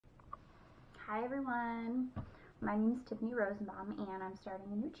Hi everyone, my name is Tiffany Rosenbaum and I'm starting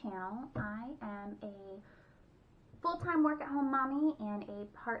a new channel. I am a full-time work-at-home mommy and a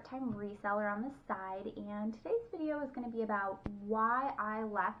part-time reseller on the side, and today's video is going to be about why I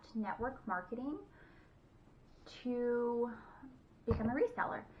left network marketing to become a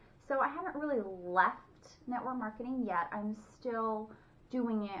reseller. So I haven't really left network marketing yet. I'm still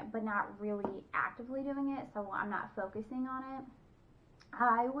doing it, but not really actively doing it, so I'm not focusing on it.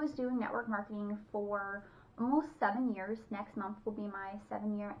 I was doing network marketing for almost 7 years. Next month will be my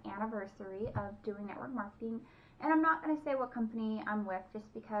 7-year anniversary of doing network marketing. And I'm not going to say what company I'm with just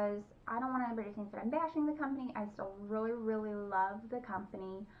because I don't want anybody to think that I'm bashing the company. I still really, really love the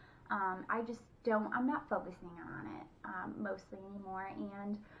company. I'm not focusing on it mostly anymore.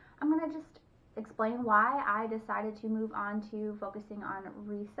 And I'm going to just explain why I decided to move on to focusing on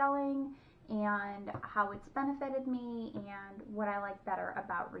reselling and how it's benefited me and what I like better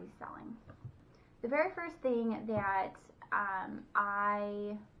about reselling. The very first thing that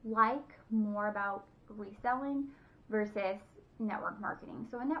I like more about reselling versus network marketing.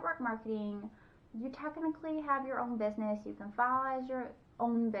 So in network marketing, you technically have your own business, you can file as your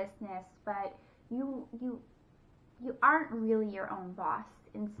own business, but you aren't really your own boss.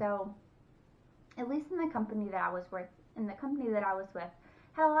 And so, at least in the company that I was with,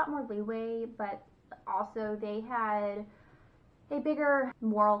 had a lot more leeway, but also they had a bigger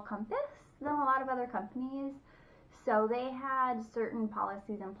moral compass than a lot of other companies. So they had certain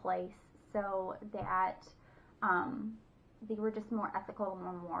policies in place so that they were just more ethical and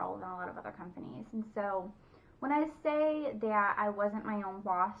more moral than a lot of other companies. And so when I say that I wasn't my own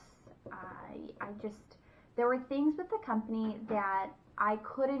boss, there were things with the company that I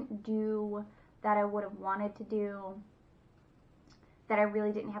couldn't do that I would have wanted to do, that I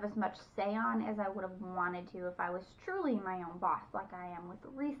really didn't have as much say on as I would have wanted to if I was truly my own boss like I am with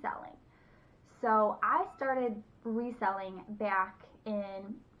reselling. So I started reselling back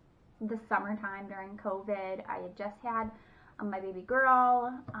in the summertime during COVID. I had just had my baby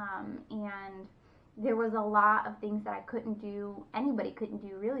girl, and there was a lot of things that I couldn't do, anybody couldn't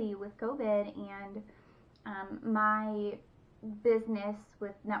do really with COVID, and my business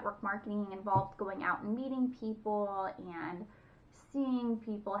with network marketing involved going out and meeting people and seeing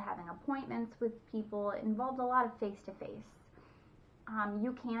people, having appointments with people. It involved a lot of face-to-face.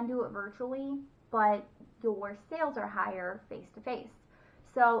 You can do it virtually, but your sales are higher face-to-face.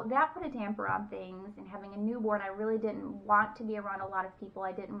 So that put a damper on things, and having a newborn, I really didn't want to be around a lot of people.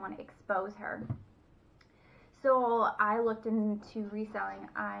 I didn't want to expose her. So I looked into reselling.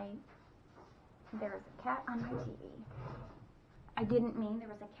 There's a cat on my TV. I didn't mean there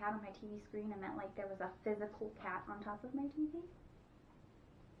was a cat on my TV screen. I meant like there was a physical cat on top of my TV.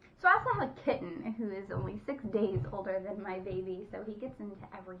 So I also have a kitten who is only 6 days older than my baby, so he gets into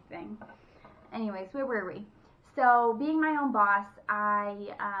everything. Anyways, where were we? So being my own boss,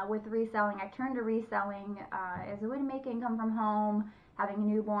 with reselling, I turned to reselling as a way to make income from home, having a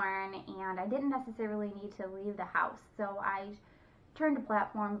newborn, and I didn't necessarily need to leave the house. So I turned to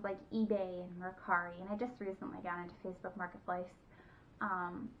platforms like eBay and Mercari, and I just recently got into Facebook Marketplace.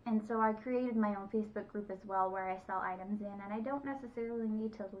 And so I created my own Facebook group as well where I sell items in, and I don't necessarily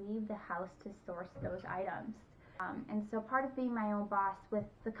need to leave the house to source those items. And so part of being my own boss with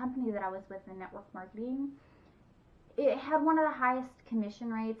the company that I was with in network marketing, it had one of the highest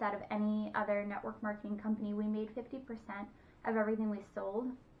commission rates out of any other network marketing company. We made 50% of everything we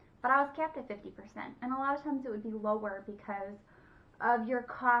sold, but I was capped at 50%. And a lot of times it would be lower because of your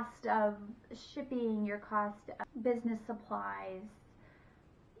cost of shipping, your cost of business supplies,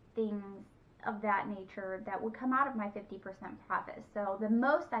 things of that nature that would come out of my 50% profit. So the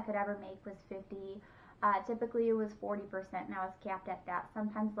most I could ever make was 50. Typically it was 40%, and I was capped at that,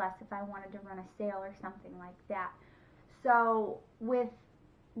 sometimes less if I wanted to run a sale or something like that. So with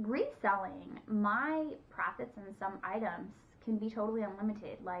reselling, my profits on some items can be totally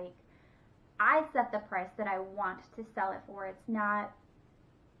unlimited. Like, I set the price that I want to sell it for. It's not,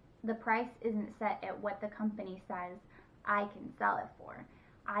 the price isn't set at what the company says I can sell it for.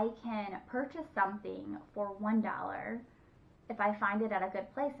 I can purchase something for $1 if I find it at a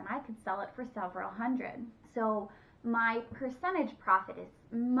good place, and I could sell it for several hundred. So my percentage profit is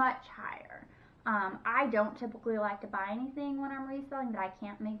much higher. I don't typically like to buy anything when I'm reselling that I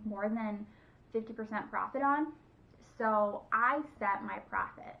can't make more than 50% profit on. So I set my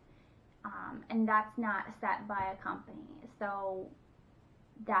profit, and that's not set by a company. So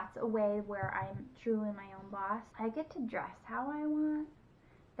that's a way where I'm truly my own boss. I get to dress how I want.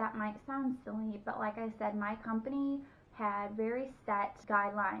 That might sound silly, but like I said, my company had very set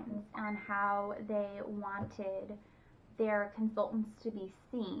guidelines on how they wanted their consultants to be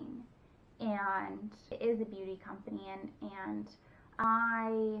seen. and it is a beauty company, and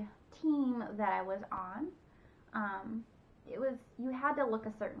my team that I was on, you had to look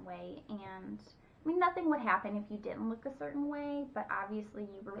a certain way, and I mean, nothing would happen if you didn't look a certain way, but obviously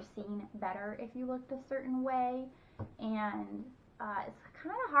you were seen better if you looked a certain way, and it's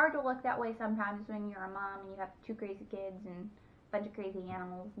kind of hard to look that way sometimes when you're a mom and you have 2 crazy kids and a bunch of crazy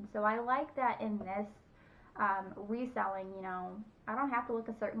animals. And so I like that in this reselling, I don't have to look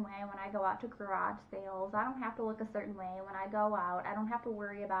a certain way when I go out to garage sales. I don't have to look a certain way when I go out. I don't have to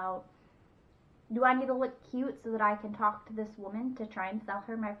worry about, do I need to look cute so that I can talk to this woman to try and sell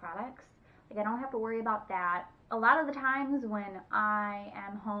her my products? Like, I don't have to worry about that. A lot of the times when I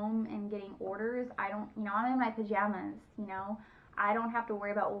am home and getting orders, I'm in my pajamas, I don't have to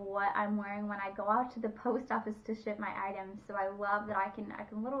worry about what I'm wearing when I go out to the post office to ship my items. So I love that I can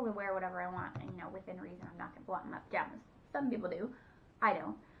literally wear whatever I want, and within reason. I'm not going to go out in my pajamas. Some people do. I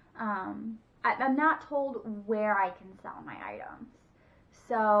don't. I'm not told where I can sell my items.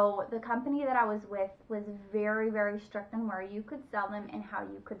 So the company that I was with was very, very strict on where you could sell them and how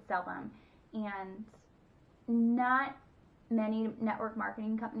you could sell them. And not many network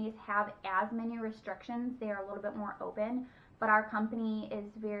marketing companies have as many restrictions. They are a little bit more open. But our company is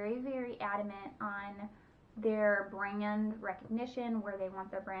very, very adamant on their brand recognition, where they want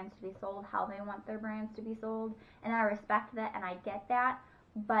their brands to be sold, how they want their brands to be sold. And I respect that and I get that,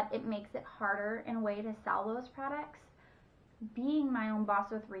 but it makes it harder in a way to sell those products. Being my own boss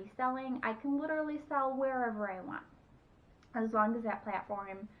with reselling, I can literally sell wherever I want, as long as that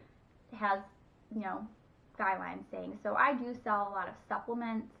platform has, guidelines saying. So I do sell a lot of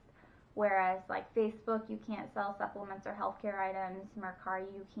supplements, whereas like Facebook, you can't sell supplements or healthcare items. Mercari,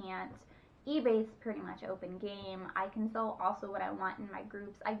 you can't. eBay's pretty much open game. I can sell also what I want in my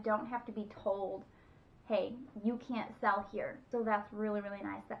groups. I don't have to be told, hey, you can't sell here. So that's really, really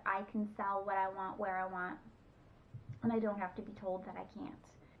nice that I can sell what I want, where I want, and I don't have to be told that I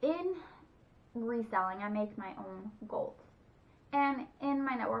can't. In reselling, I make my own goals. And in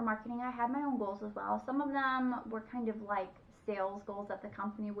my network marketing, I had my own goals as well. Some of them were kind of like sales goals that the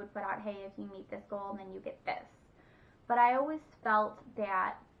company would put out, hey, if you meet this goal, then you get this. But I always felt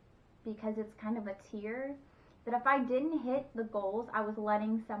that, because it's kind of a tier, that if I didn't hit the goals, I was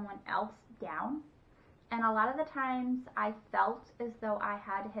letting someone else down. And a lot of the times I felt as though I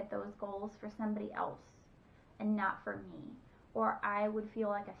had to hit those goals for somebody else and not for me. Or I would feel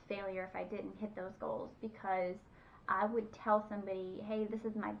like a failure if I didn't hit those goals, because I would tell somebody, hey, this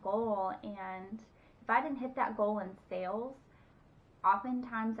is my goal, and if I didn't hit that goal in sales,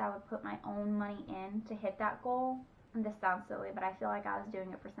 oftentimes I would put my own money in to hit that goal. And this sounds silly, but I feel like I was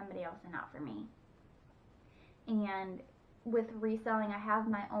doing it for somebody else and not for me. And with reselling, I have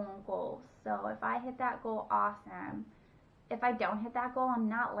my own goals. So if I hit that goal, awesome. If I don't hit that goal, I'm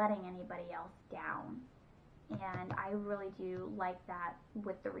not letting anybody else down. And I really do like that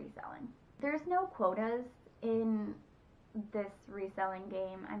with the reselling. There's no quotas in this reselling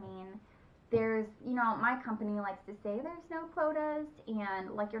game. I mean, there's, my company likes to say there's no quotas,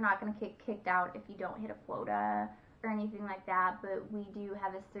 and like, you're not going to get kicked out if you don't hit a quota or anything like that, but we do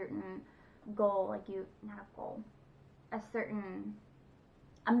have a certain goal, a certain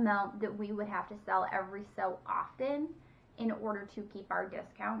amount that we would have to sell every so often in order to keep our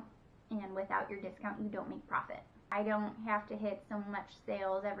discount, and without your discount, you don't make profit. I don't have to hit so much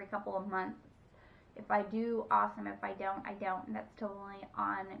sales every couple of months. If I do, awesome. If I don't, I don't. And that's totally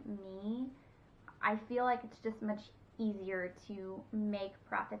on me. I feel like it's just much easier to make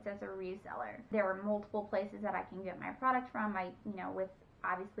profits as a reseller. There are multiple places that I can get my product from. With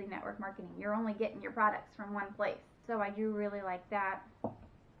obviously network marketing, you're only getting your products from one place. So I do really like that.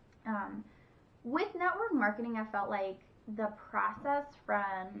 With network marketing, I felt like the process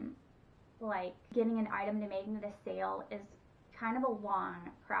from like getting an item to making it a sale is kind of a long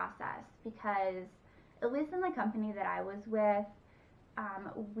process, because at least in the company that I was with,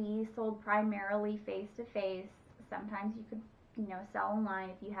 we sold primarily face-to-face. Sometimes you could, sell online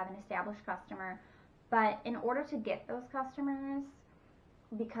if you have an established customer. But in order to get those customers,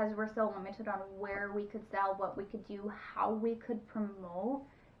 because we're so limited on where we could sell, what we could do, how we could promote,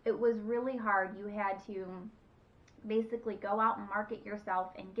 it was really hard. You had to basically go out and market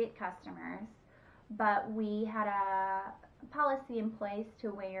yourself and get customers. But we had a policy in place to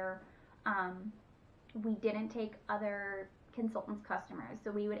where we didn't take other consultants' customers.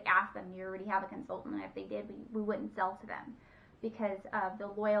 So we would ask them, do you already have a consultant? And if they did, we wouldn't sell to them, because of the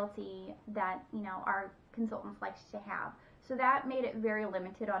loyalty that our consultants likes to have. So that made it very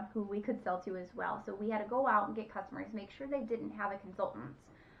limited on who we could sell to as well. So we had to go out and get customers, make sure they didn't have a consultant.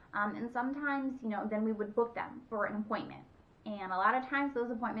 And sometimes, then we would book them for an appointment. And a lot of times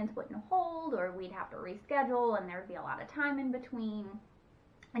those appointments wouldn't hold, or we'd have to reschedule, and there'd be a lot of time in between.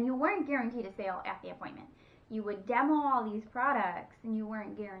 And you weren't guaranteed a sale at the appointment. You would demo all these products, and you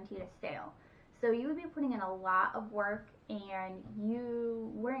weren't guaranteed a sale. So you would be putting in a lot of work, and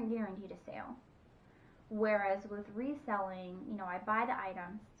you weren't guaranteed a sale. Whereas with reselling, you know, I buy the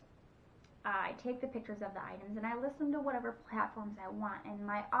items, I take the pictures of the items, and I listen to whatever platforms I want. And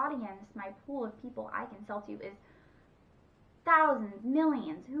my audience, my pool of people I can sell to is thousands,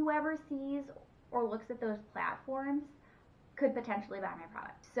 millions. Whoever sees or looks at those platforms could potentially buy my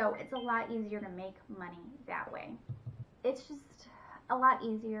product. So it's a lot easier to make money that way. It's just a lot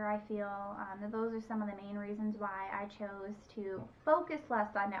easier, I feel. Those are some of the main reasons why I chose to focus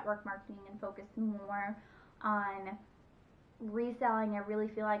less on network marketing and focus more on reselling. I really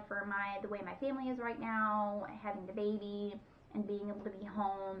feel like for the way my family is right now, having the baby and being able to be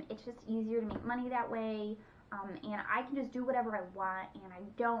home, it's just easier to make money that way. And I can just do whatever I want, and I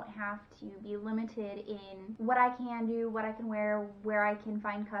don't have to be limited in what I can do, what I can wear, where I can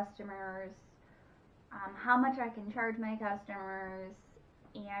find customers, how much I can charge my customers,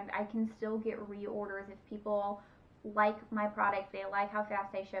 and I can still get reorders if people like my product, they like how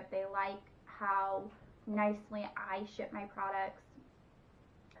fast I ship, they like how nicely I ship my products,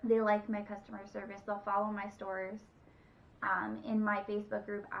 they like my customer service, they'll follow my stores. In my Facebook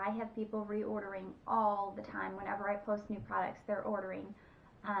group, I have people reordering all the time. Whenever I post new products, they're ordering,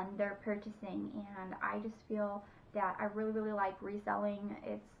 they're purchasing, and I just feel that I really, really like reselling.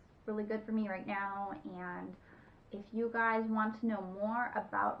 It's really good for me right now, and if you guys want to know more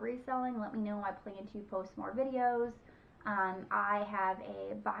about reselling, let me know. I plan to post more videos. I have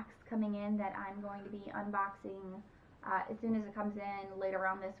a box coming in that I'm going to be unboxing as soon as it comes in, later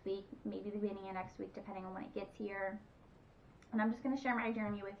on this week, maybe the beginning of next week, depending on when it gets here. And I'm just going to share my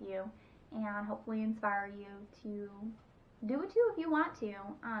journey with you and hopefully inspire you to do it too if you want to.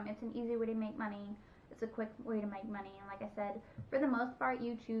 It's an easy way to make money. It's a quick way to make money. And like I said, for the most part,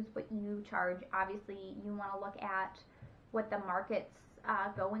 you choose what you charge. Obviously, you want to look at what the market's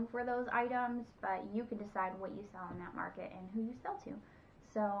going for those items, but you can decide what you sell in that market and who you sell to.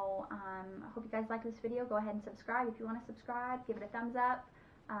 So I hope you guys like this video. Go ahead and subscribe. If you want to subscribe, give it a thumbs up,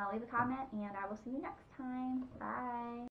 leave a comment, and I will see you next time. Bye.